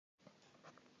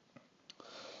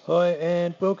Hi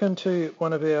and welcome to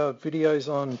one of our videos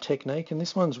on technique, and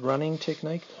this one's running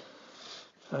technique.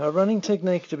 Running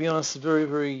technique, to be honest, is very,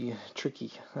 very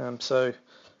tricky.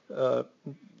 Uh,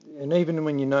 and even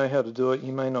when you know how to do it,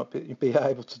 you may not be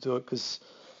able to do it, because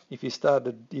if you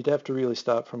started, you'd have to really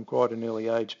start from quite an early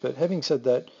age. But having said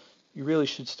that, you really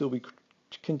should still be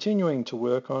continuing to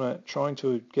work on it, trying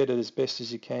to get it as best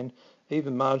as you can.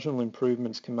 Even marginal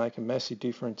improvements can make a massive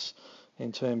difference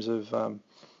in terms of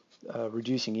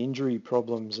reducing injury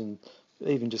problems, and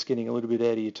even just getting a little bit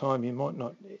out of your time. You might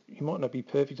not be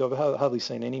perfect. I've hardly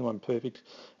seen anyone perfect,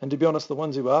 and to be honest, the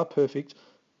ones who are perfect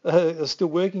are still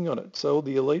working on it. So all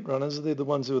the elite runners, they're the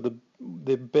ones who are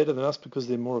they're better than us because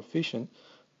they're more efficient.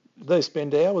 They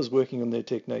spend hours working on their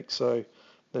technique, so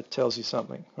that tells you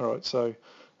something. All right, so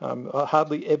I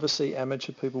hardly ever see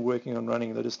amateur people working on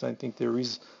running. They just don't think there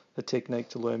is a technique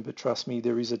to learn, but trust me,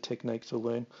 there is a technique to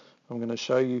learn. I'm going to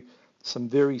show you some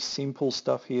very simple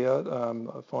stuff here.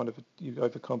 I find if you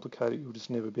overcomplicate it, you'll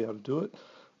just never be able to do it.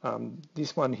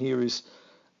 This one here is,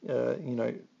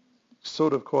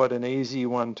 sort of quite an easy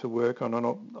one to work on. And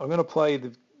I'm going to play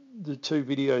the two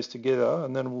videos together,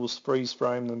 and then we'll freeze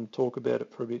frame them and talk about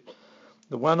it for a bit.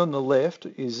 The one on the left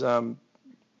is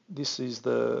this is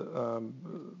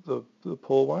the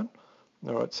paw one.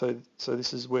 All right, so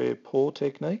this is where paw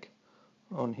technique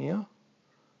on here,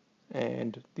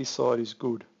 and this side is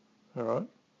good. All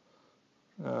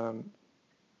right.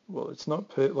 Well, it's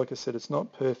not like I said, it's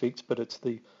not perfect, but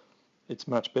it's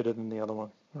much better than the other one.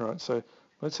 All right, so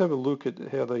let's have a look at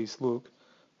how these look.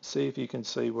 See if you can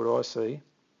see what I see.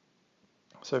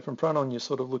 So from front on, you're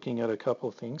sort of looking at a couple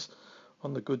of things.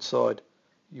 On the good side,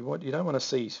 you don't want to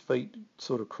see his feet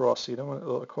sort of cross. You don't want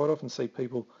to, I quite often see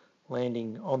people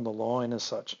landing on the line as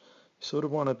such. You sort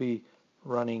of want to be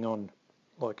running on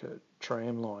like a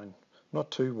tram line,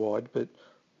 not too wide, but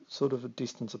sort of a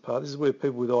distance apart. This is where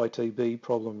people with ITB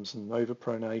problems and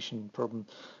overpronation problem,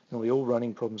 all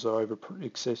running problems are over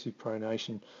excessive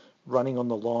pronation. Running on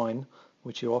the line,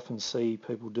 which you often see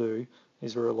people do,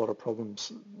 is where a lot of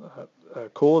problems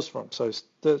caused from. So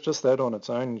just that on its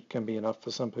own can be enough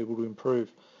for some people to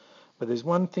improve. But there's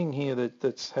one thing here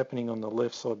that's happening on the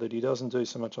left side that he doesn't do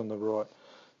so much on the right.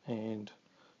 And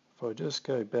if I just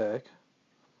go back,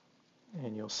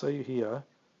 and you'll see here,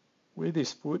 where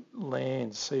this foot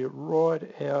lands, see it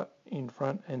right out in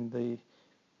front, and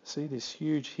see this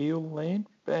huge heel land?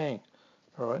 Bang!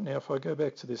 All right, now if I go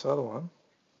back to this other one,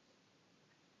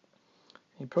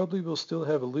 he probably will still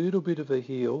have a little bit of a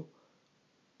heel,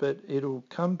 but it'll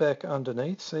come back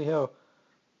underneath. See how,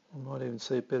 you might even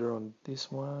see it better on this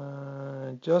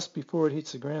one, just before it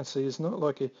hits the ground. See, it's not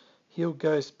like a heel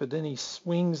ghost, but then he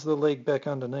swings the leg back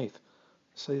underneath.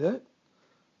 See that?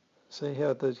 See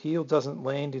how the heel doesn't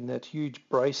land in that huge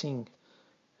bracing,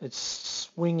 it's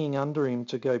swinging under him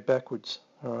to go backwards.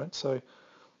 All right, so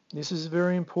this is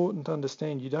very important to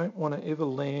understand. You don't want to ever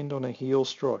land on a heel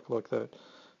strike like that.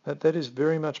 That is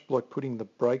very much like putting the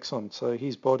brakes on. So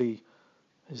his body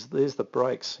there's the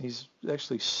brakes. He's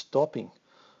actually stopping.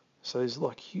 So there's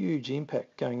like huge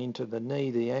impact going into the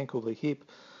knee, the ankle, the hip,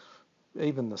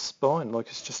 even the spine. Like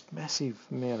it's just massive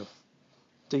amount of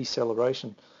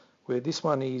deceleration. Where this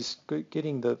one is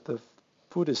getting the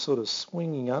foot is sort of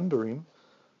swinging under him,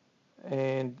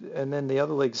 and then the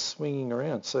other leg's swinging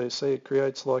around. So see, it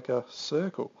creates like a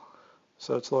circle.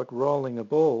 So it's like rolling a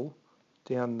ball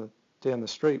down the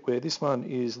street, where this one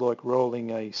is like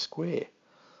rolling a square.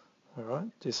 All right,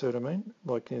 do you see what I mean?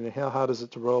 Like, how hard is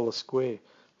it to roll a square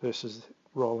versus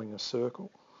rolling a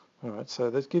circle? All right,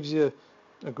 so that gives you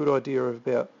a good idea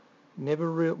about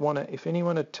never want to. If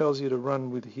anyone tells you to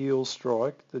run with heel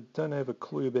strike, they don't have a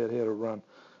clue about how to run.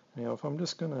 Now, if I'm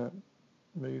just going to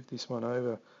move this one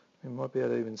over, we might be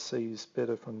able to even see this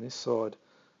better from this side,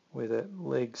 where that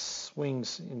leg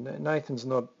swings. Nathan's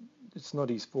not. It's not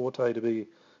his forte to be.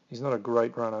 He's not a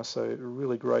great runner. So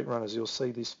really great runners, you'll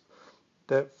see this.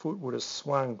 That foot would have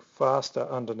swung faster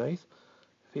underneath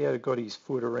if he had got his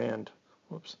foot around.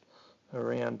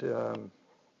 Around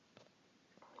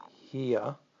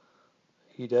here.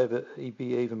 He'd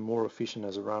be even more efficient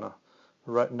as a runner.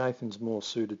 Nathan's more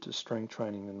suited to strength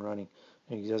training than running.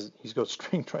 And he's got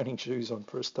strength training shoes on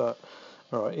for a start.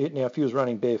 All right. Now, if he was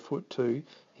running barefoot too,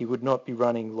 he would not be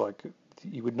running like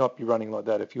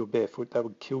that. If you're barefoot, that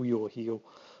would kill your heel.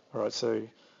 All right. So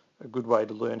a good way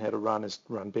to learn how to run is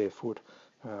to run barefoot.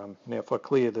 Now, if I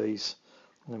clear these,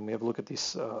 and we have a look at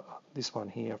this this one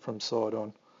here from side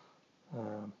on.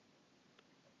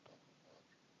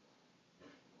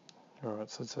 All right.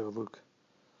 So let's have a look.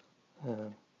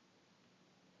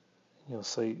 You'll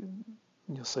see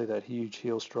that huge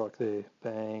heel strike there.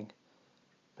 Bang,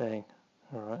 bang.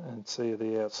 All right, and see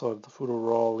the outside of the foot will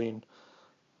roll in.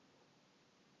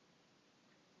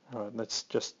 All right, that's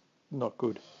just not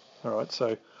good. All right,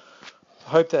 so I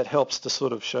hope that helps to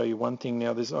sort of show you one thing.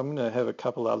 Now, I'm going to have a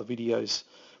couple other videos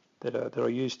that I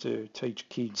use to teach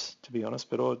kids, to be honest,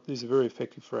 but these are very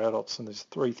effective for adults, and there's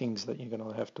 3 things that you're going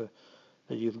to have to,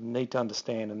 that you need to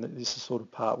understand, and this is sort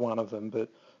of part 1 of them, but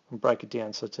I'll break it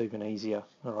down so it's even easier.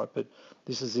 All right, but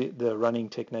this is the running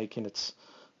technique in its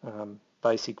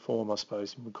basic form, I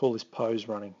suppose. We call this pose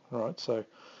running. All right, so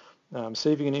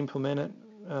see if you can implement it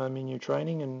in your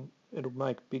training, and it'll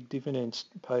make big dividends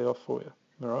pay off for you.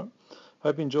 All right,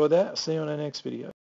 hope you enjoy that. See you on our next video.